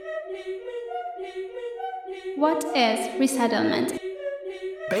What is resettlement?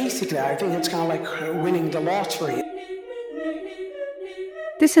 Basically, I think it's kind of like winning the lottery.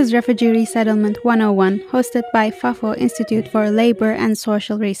 This is Refugee Resettlement 101, hosted by FAFO Institute for Labor and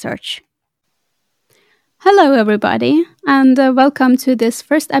Social Research. Hello, everybody, and welcome to this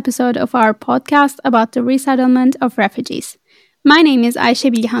first episode of our podcast about the resettlement of refugees. My name is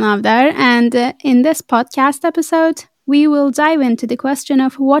Ayse Bilgehan Avder, and in this podcast episode, we will dive into the question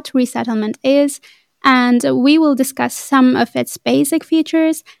of what resettlement is, and we will discuss some of its basic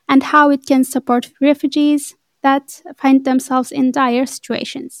features and how it can support refugees that find themselves in dire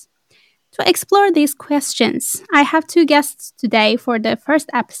situations. To explore these questions, I have two guests today for the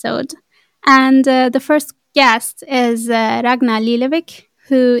first episode. And the first guest is Ragna Lillevik,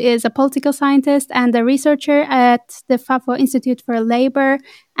 who is a political scientist and a researcher at the FAFO Institute for Labor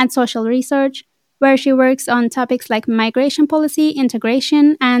and Social Research, where she works on topics like migration policy,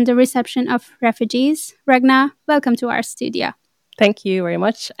 integration, and the reception of refugees. Ragna, welcome to our studio. Thank you very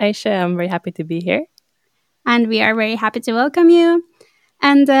much, Ayse. I'm very happy to be here. And we are very happy to welcome you.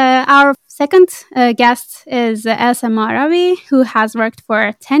 And our second guest is Elsa Maarawi, who has worked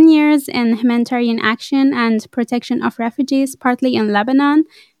for 10 years in humanitarian action and protection of refugees, partly in Lebanon.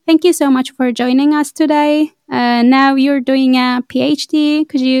 Thank you so much for joining us today. Now you're doing a PhD.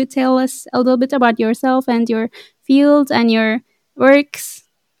 Could you tell us a little bit about yourself and your field and your works?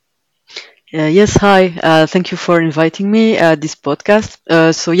 Yes, hi. Thank you for inviting me this podcast.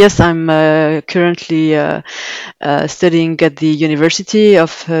 So yes, I'm currently studying at the University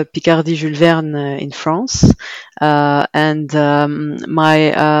of Picardie Jules Verne in France, and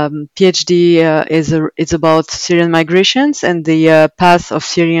my PhD is about Syrian migrations and the path of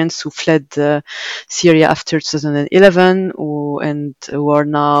Syrians who fled Syria after 2011 who are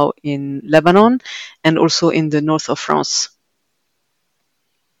now in Lebanon and also in the north of France.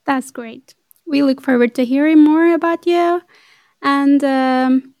 That's great. We look forward to hearing more about you. And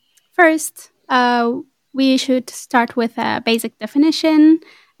first, we should start with a basic definition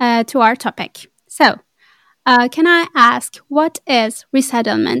to our topic. So, can I ask, what is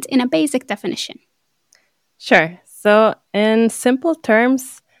resettlement in a basic definition? Sure. So, in simple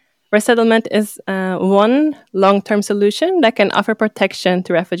terms, resettlement is one long-term solution that can offer protection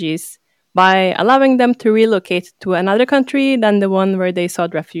to refugees by allowing them to relocate to another country than the one where they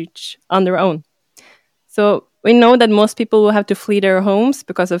sought refuge on their own. So we know that most people will have to flee their homes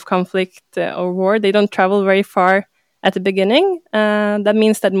because of conflict or war. They don't travel very far at the beginning. That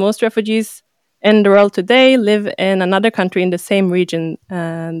means that most refugees in the world today live in another country in the same region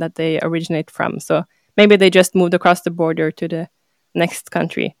that they originate from. So maybe they just moved across the border to the next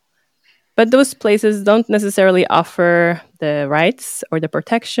country. But those places don't necessarily offer the rights or the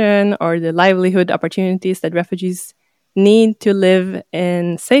protection or the livelihood opportunities that refugees need to live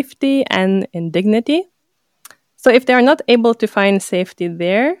in safety and in dignity. So if they are not able to find safety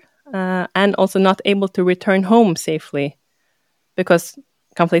there and also not able to return home safely, because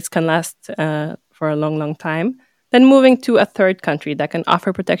conflicts can last for a long, long time, then moving to a third country that can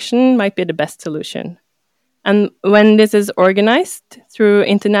offer protection might be the best solution. And when this is organized through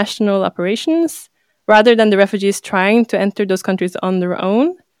international operations, rather than the refugees trying to enter those countries on their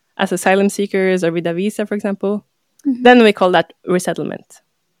own, as asylum seekers or with a visa, for example, then we call that resettlement.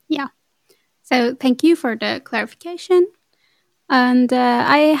 Yeah. So thank you for the clarification. And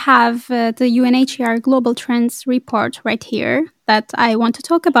I have the UNHCR Global Trends report right here that I want to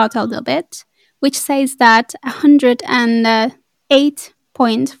talk about a little bit, which says that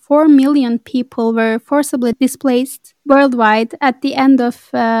 108.4 million people were forcibly displaced worldwide at the end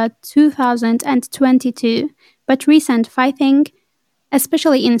of 2022. But recent fighting,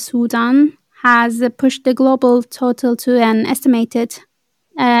 especially in Sudan, has pushed the global total to an estimated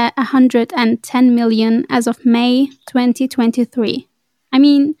 110 million as of May 2023. I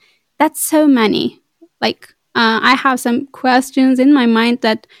mean, that's so many. I have some questions in my mind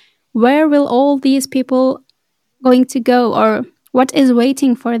that where will all these people going to go, or what is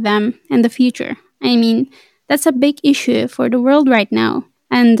waiting for them in the future? I mean, that's a big issue for the world right now.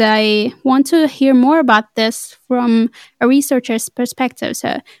 And I want to hear more about this from a researcher's perspective.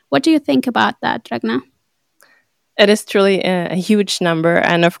 So what do you think about that, Ragna? It is truly a huge number.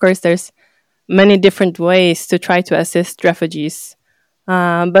 And of course, there's many different ways to try to assist refugees.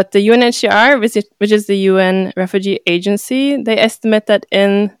 But the UNHCR, which is the UN Refugee Agency, they estimate that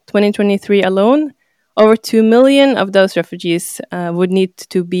in 2023 alone, over 2 million of those refugees would need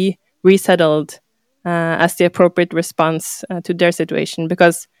to be resettled as the appropriate response to their situation,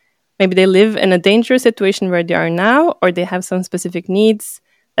 because maybe they live in a dangerous situation where they are now, or they have some specific needs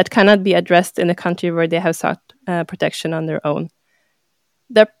that cannot be addressed in the country where they have sought protection on their own.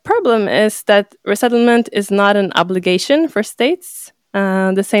 The problem is that resettlement is not an obligation for states,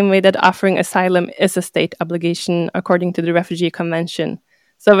 the same way that offering asylum is a state obligation according to the Refugee Convention.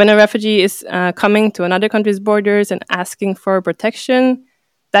 So when a refugee is coming to another country's borders and asking for protection,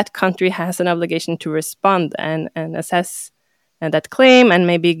 that country has an obligation to respond and assess that claim and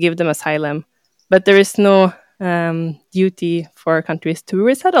maybe give them asylum. But there is no duty for countries to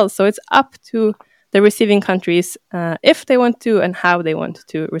resettle. So it's up to the receiving countries if they want to and how they want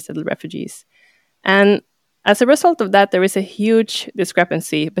to resettle refugees. And as a result of that, there is a huge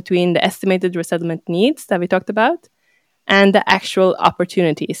discrepancy between the estimated resettlement needs that we talked about and the actual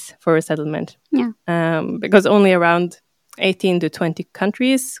opportunities for resettlement. Yeah. Because only around 18 to 20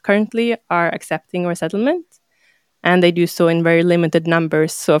 countries currently are accepting resettlement, and they do so in very limited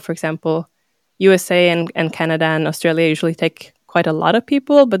numbers. So, for example, USA and Canada and Australia usually take quite a lot of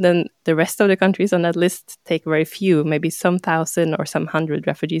people, but then the rest of the countries on that list take very few, maybe some thousand or some hundred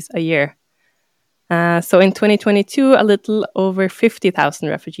refugees a year. So in 2022, a little over 50,000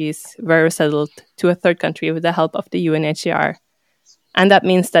 refugees were resettled to a third country with the help of the UNHCR. And that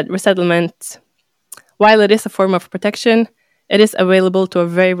means that resettlement, while it is a form of protection, it is available to a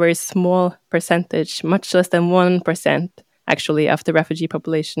very, very small percentage, much less than 1% actually of the refugee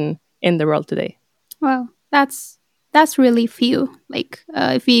population in the world today. Well, that's really few. Like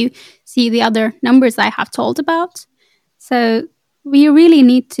if you see the other numbers I have told about. So we really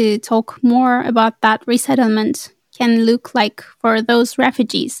need to talk more about that resettlement can look like for those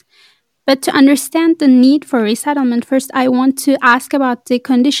refugees. But to understand the need for resettlement, first I want to ask about the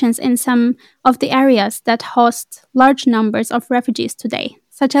conditions in some of the areas that host large numbers of refugees today,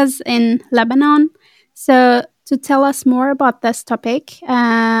 such as in Lebanon. So to tell us more about this topic,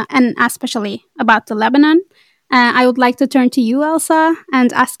 and especially about the Lebanon, I would like to turn to you, Elsa,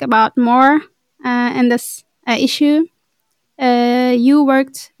 and ask about more in this issue. You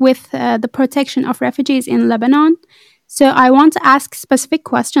worked with the protection of refugees in Lebanon. So I want to ask specific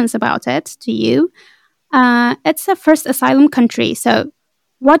questions about it to you. It's a first asylum country. So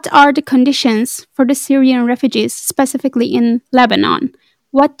what are the conditions for the Syrian refugees, specifically in Lebanon?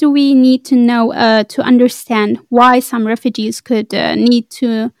 What do we need to know to understand why some refugees could need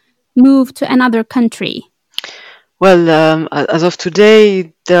to move to another country? Well, as of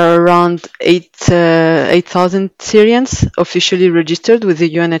today, there are around 8,000 Syrians officially registered with the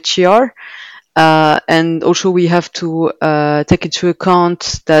UNHCR. And also we have to take into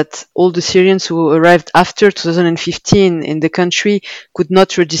account that all the Syrians who arrived after 2015 in the country could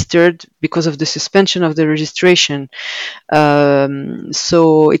not register because of the suspension of the registration.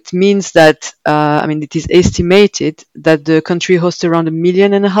 So it means that, it is estimated that the country hosts around 1.5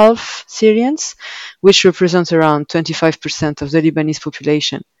 million Syrians, which represents around 25% of the Lebanese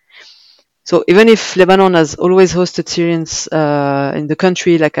population. So even if Lebanon has always hosted Syrians in the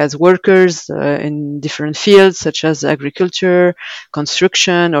country, like as workers in different fields such as agriculture,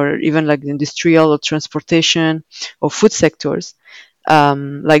 construction, or even like the industrial or transportation or food sectors,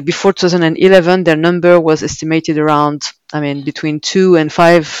 like before 2011, their number was estimated around, between 2 and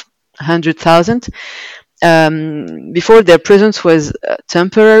 500,000. Before, their presence was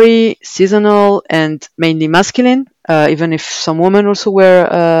temporary, seasonal, and mainly masculine, even if some women also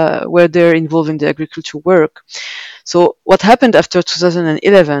were there involved in the agricultural work. So what happened after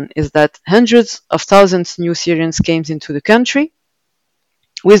 2011 is that hundreds of thousands new Syrians came into the country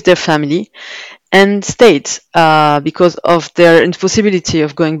with their family and stayed because of their impossibility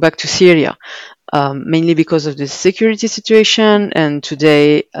of going back to Syria. Mainly because of the security situation, and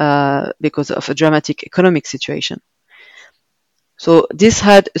today because of a dramatic economic situation. So this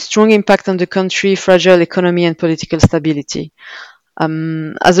had a strong impact on the country's fragile economy and political stability.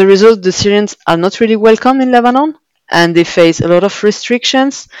 As a result, the Syrians are not really welcome in Lebanon, and they face a lot of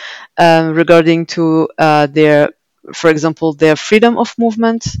restrictions regarding to for example, their freedom of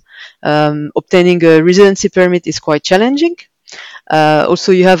movement. Obtaining a residency permit is quite challenging.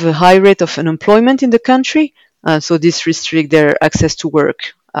 Also, you have a high rate of unemployment in the country, so this restricts their access to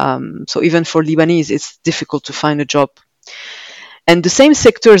work. So even for Lebanese, it's difficult to find a job. And the same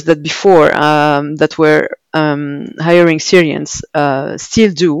sectors that before that were hiring Syrians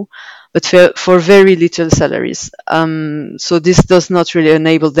still do, but for very little salaries. So this does not really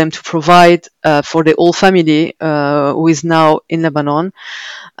enable them to provide for the whole family who is now in Lebanon.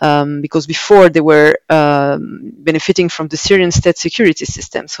 Because before they were benefiting from the Syrian state security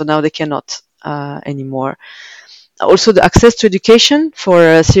system, so now they cannot anymore. Also, the access to education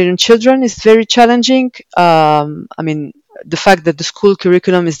for Syrian children is very challenging. the fact that the school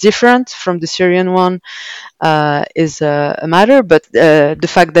curriculum is different from the Syrian one is a matter, but the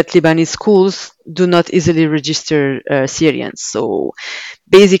fact that Lebanese schools do not easily register Syrians. So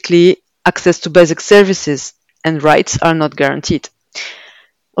basically, access to basic services and rights are not guaranteed.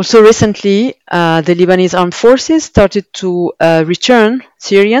 Also recently, the Lebanese armed forces started to return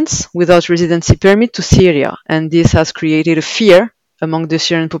Syrians without residency permit to Syria, and this has created a fear among the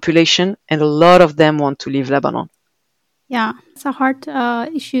Syrian population, and a lot of them want to leave Lebanon. Yeah, it's a hard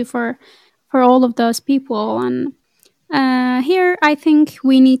issue for all of those people. And here, I think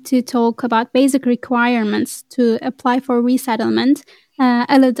we need to talk about basic requirements to apply for resettlement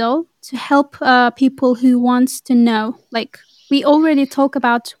a little to help people who want to know. Like, we already talk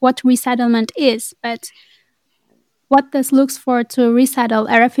about what resettlement is, but what this looks for to resettle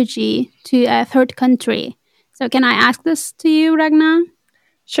a refugee to a third country. So, can I ask this to you, Ragna?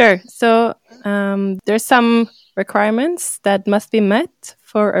 Sure. So there's some requirements that must be met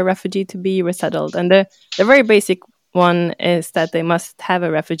for a refugee to be resettled. And the very basic one is that they must have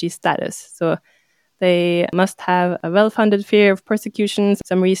a refugee status. So they must have a well-founded fear of persecution,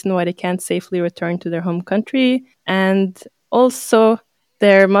 some reason why they can't safely return to their home country. And also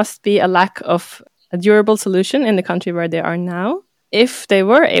there must be a lack of a durable solution in the country where they are now. If they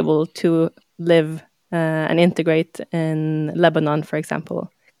were able to live and integrate in Lebanon, for example,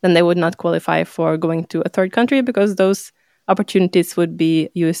 then they would not qualify for going to a third country because those opportunities would be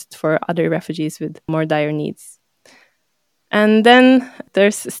used for other refugees with more dire needs. And then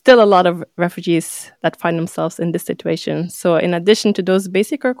there's still a lot of refugees that find themselves in this situation. So in addition to those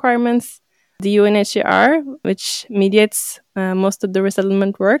basic requirements, the UNHCR, which mediates most of the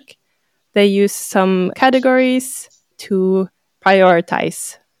resettlement work, they use some categories to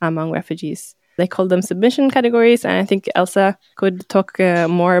prioritize among refugees. They call them submission categories, and I think Elsa could talk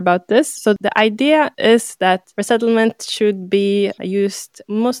more about this. So the idea is that resettlement should be used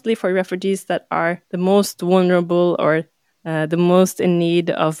mostly for refugees that are the most vulnerable or the most in need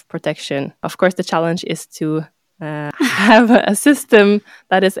of protection. Of course, the challenge is to have a system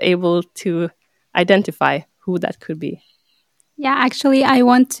that is able to identify who that could be. Yeah, actually, I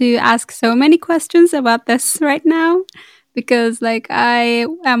want to ask so many questions about this right now because, like, I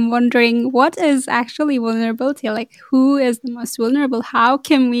am wondering what is actually vulnerability? Like, who is the most vulnerable? How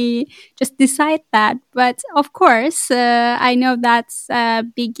can we just decide that? But of course, I know that's a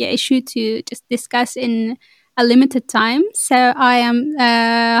big issue to just discuss in a limited time. So I am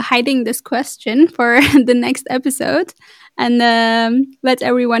hiding this question for the next episode and let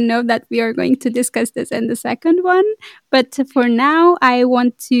everyone know that we are going to discuss this in the second one. But for now, I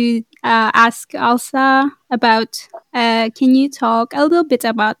want to ask Elsa about, can you talk a little bit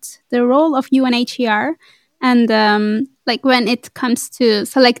about the role of UNHCR and like when it comes to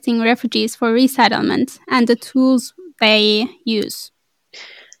selecting refugees for resettlement and the tools they use?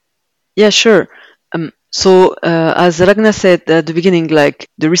 Yeah, sure. So, as Ragna said at the beginning, like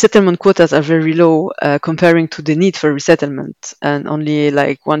the resettlement quotas are very low comparing to the need for resettlement, and only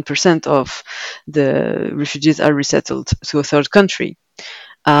like 1% of the refugees are resettled to a third country.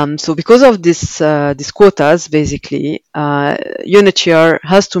 So, because of these quotas, basically, UNHCR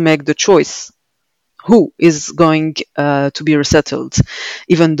has to make the choice who is going to be resettled,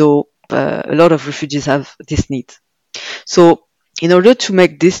 even though a lot of refugees have this need. So, in order to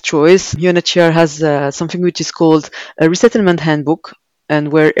make this choice, UNHCR has something which is called a resettlement handbook,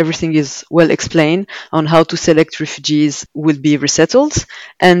 and where everything is well explained on how to select refugees will be resettled.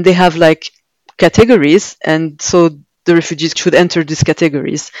 And they have like categories, and so the refugees should enter these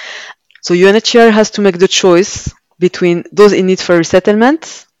categories. So UNHCR has to make the choice between those in need for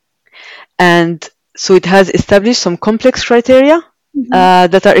resettlement, and so it has established some complex criteria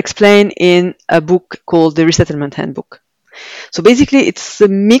that are explained in a book called the Resettlement Handbook. So basically, it's a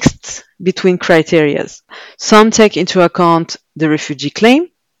mixed between criteria. Some take into account the refugee claim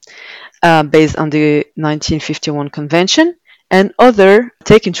based on the 1951 convention, and other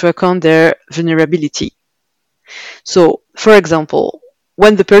take into account their vulnerability. So, for example,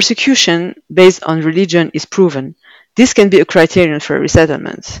 when the persecution based on religion is proven, this can be a criterion for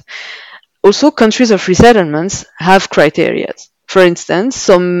resettlement. Also, countries of resettlements have criteria. For instance,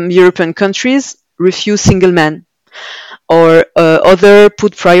 some European countries refuse single men, or other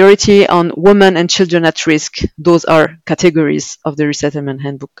put priority on women and children at risk. Those are categories of the resettlement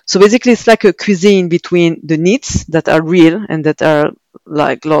handbook. So basically, it's like a cuisine between the needs that are real and that are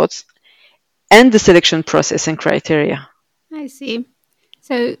like lots, and the selection process and criteria. I see.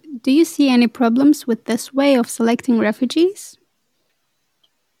 So, do you see any problems with this way of selecting refugees?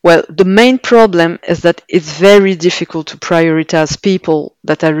 Well, the main problem is that it's very difficult to prioritize people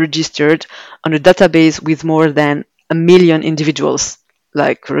that are registered on a database with more than 1 million individuals,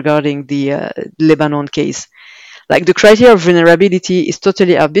 like regarding the Lebanon case. Like the criteria of vulnerability is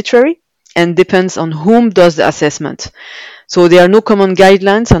totally arbitrary and depends on whom does the assessment. So there are no common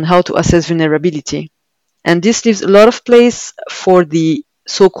guidelines on how to assess vulnerability. And this leaves a lot of place for the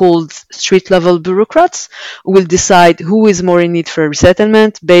so-called street-level bureaucrats who will decide who is more in need for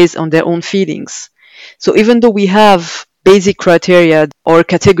resettlement based on their own feelings. So even though we have basic criteria or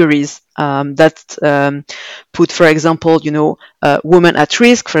categories that put, for example, women at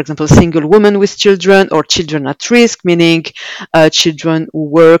risk, for example, single women with children, or children at risk, meaning children who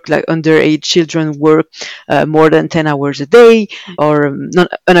work, like underage children work more than 10 hours a day, or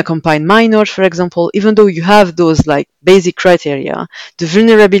unaccompanied minors, for example. Even though you have those like basic criteria, the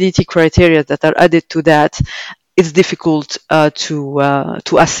vulnerability criteria that are added to that, it's difficult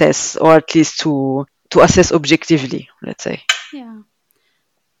to assess, or at least to assess objectively, let's say. Yeah.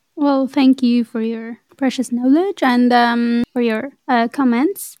 Well, thank you for your precious knowledge and for your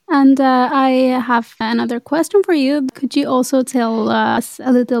comments. And I have another question for you. Could you also tell us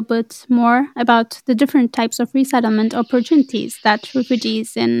a little bit more about the different types of resettlement opportunities that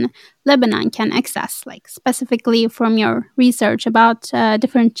refugees in Lebanon can access, like specifically from your research about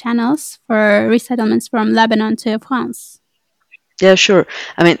different channels for resettlements from Lebanon to France? Yeah, sure.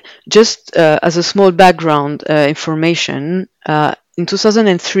 I mean, just as a small background information, in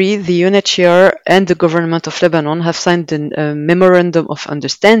 2003, the UNHCR and the government of Lebanon have signed a memorandum of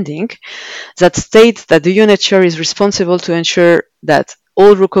understanding that states that the UNHCR is responsible to ensure that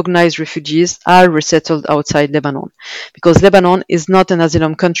all recognized refugees are resettled outside Lebanon, because Lebanon is not an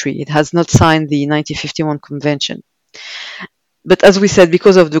asylum country. It has not signed the 1951 convention. But as we said,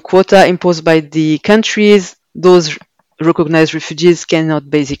 because of the quota imposed by the countries, those recognized refugees cannot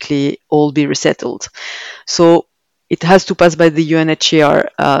basically all be resettled. So it has to pass by the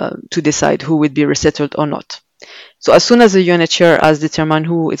UNHCR to decide who would be resettled or not. So as soon as the UNHCR has determined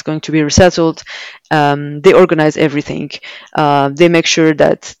who is going to be resettled, they organize everything. They make sure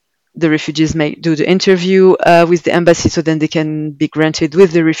that the refugees may do the interview with the embassy, so then they can be granted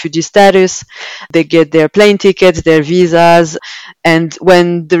with the refugee status. They get their plane tickets, their visas, and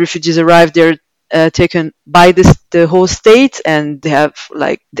when the refugees arrive, they're taken by the host state, and they have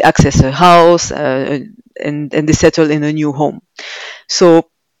like the access to a house, and they settle in a new home. So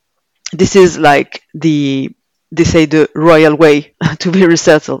this is like they say the royal way to be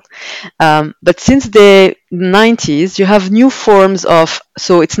resettled. But since the 90s, you have new forms of,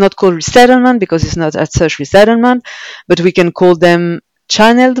 so it's not called resettlement because it's not as such resettlement, but we can call them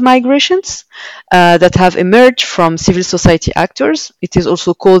channeled migrations that have emerged from civil society actors. It is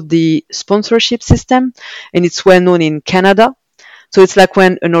also called the sponsorship system, and it's well known in Canada. So it's like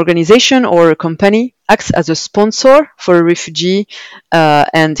when an organization or a company acts as a sponsor for a refugee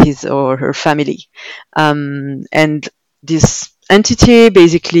and his or her family. And this entity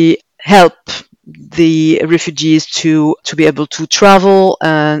basically help the refugees to be able to travel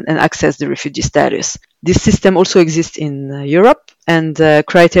and access the refugee status. This system also exists in Europe, and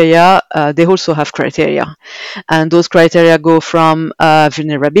criteria, they also have criteria. And those criteria go from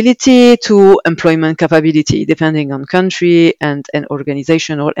vulnerability to employment capability, depending on country and an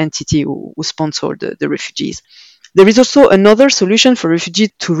organization or entity who sponsor the refugees. There is also another solution for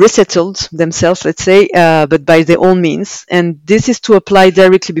refugees to resettle themselves, let's say, but by their own means. And this is to apply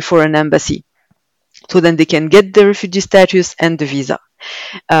directly before an embassy. So then they can get the refugee status and the visa.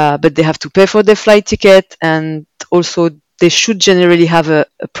 But they have to pay for their flight ticket, and also they should generally have a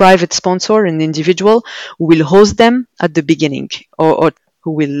private sponsor, an individual who will host them at the beginning, or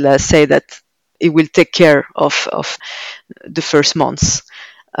who will say that it will take care of the first months.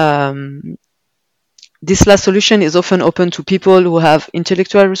 This last solution is often open to people who have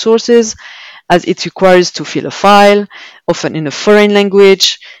intellectual resources, as it requires to fill a file, often in a foreign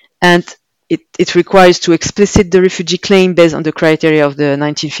language, and it requires to explicit the refugee claim based on the criteria of the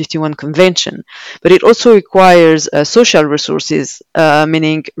 1951 convention. But it also requires social resources,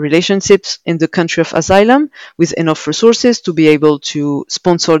 meaning relationships in the country of asylum with enough resources to be able to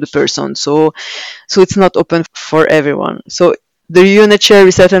sponsor the person. So it's not open for everyone. So the UNHCR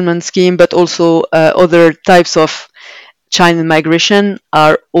resettlement scheme, but also other types of China migration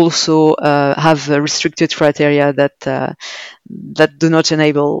are also have restricted criteria that do not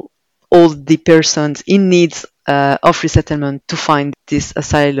enable all the persons in need of resettlement to find this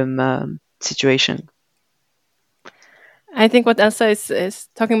asylum situation. I think what Elsa is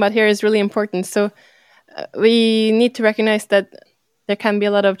talking about here is really important. So we need to recognize that there can be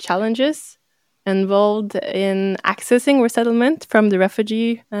a lot of challenges involved in accessing resettlement from the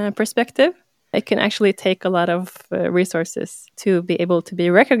refugee perspective. It can actually take a lot of resources to be able to be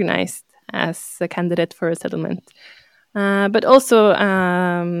recognized as a candidate for resettlement. But also,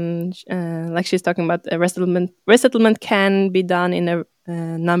 like she's talking about, resettlement can be done in a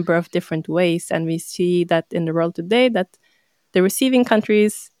number of different ways, and we see that in the world today that the receiving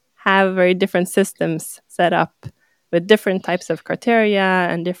countries have very different systems set up with different types of criteria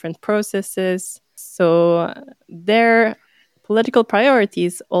and different processes. So their political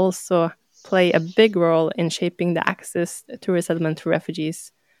priorities also play a big role in shaping the access to resettlement to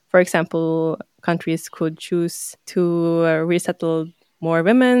refugees. For example, countries could choose to resettle more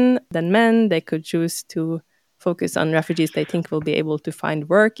women than men. They could choose to focus on refugees they think will be able to find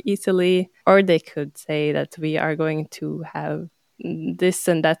work easily, or they could say that we are going to have this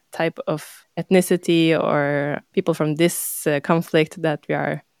and that type of ethnicity or people from this conflict that we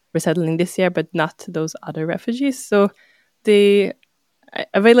are resettling this year, but not those other refugees. So the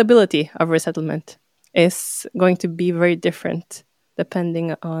availability of resettlement is going to be very different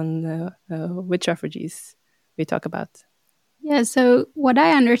depending on which refugees we talk about. Yeah, so what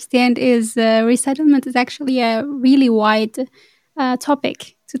I understand is resettlement is actually a really wide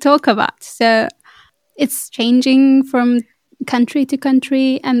topic to talk about. So it's changing from country to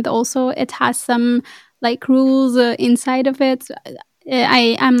country, and also it has some like rules inside of it.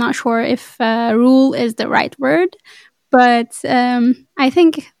 I'm not sure if rule is the right word, but I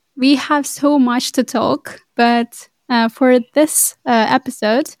think we have so much to talk. But for this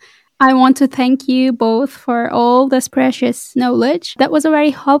episode, I want to thank you both for all this precious knowledge. That was a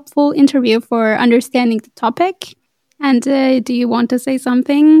very helpful interview for understanding the topic. And do you want to say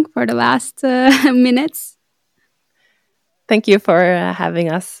something for the last minutes? Thank you for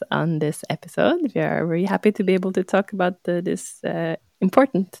having us on this episode. We are very happy to be able to talk about this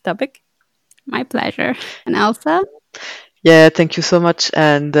important topic. My pleasure. And Elsa? Yeah, thank you so much,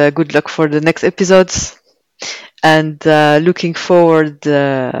 and good luck for the next episodes. And looking forward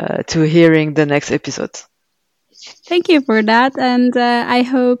to hearing the next episode. Thank you for that. And I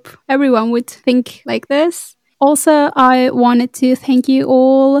hope everyone would think like this. Also, I wanted to thank you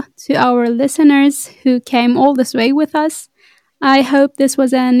all to our listeners who came all this way with us. I hope this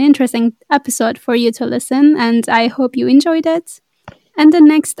was an interesting episode for you to listen, and I hope you enjoyed it. And the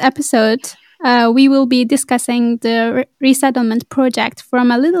next episode, we will be discussing the resettlement project from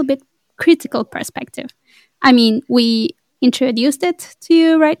a little bit critical perspective. I mean, we introduced it to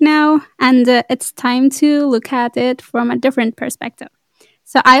you right now, and it's time to look at it from a different perspective.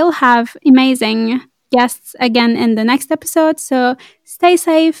 So I'll have amazing guests again in the next episode. So stay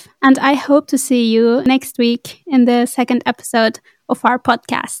safe, and I hope to see you next week in the second episode of our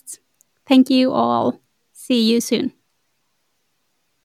podcast. Thank you all. See you soon.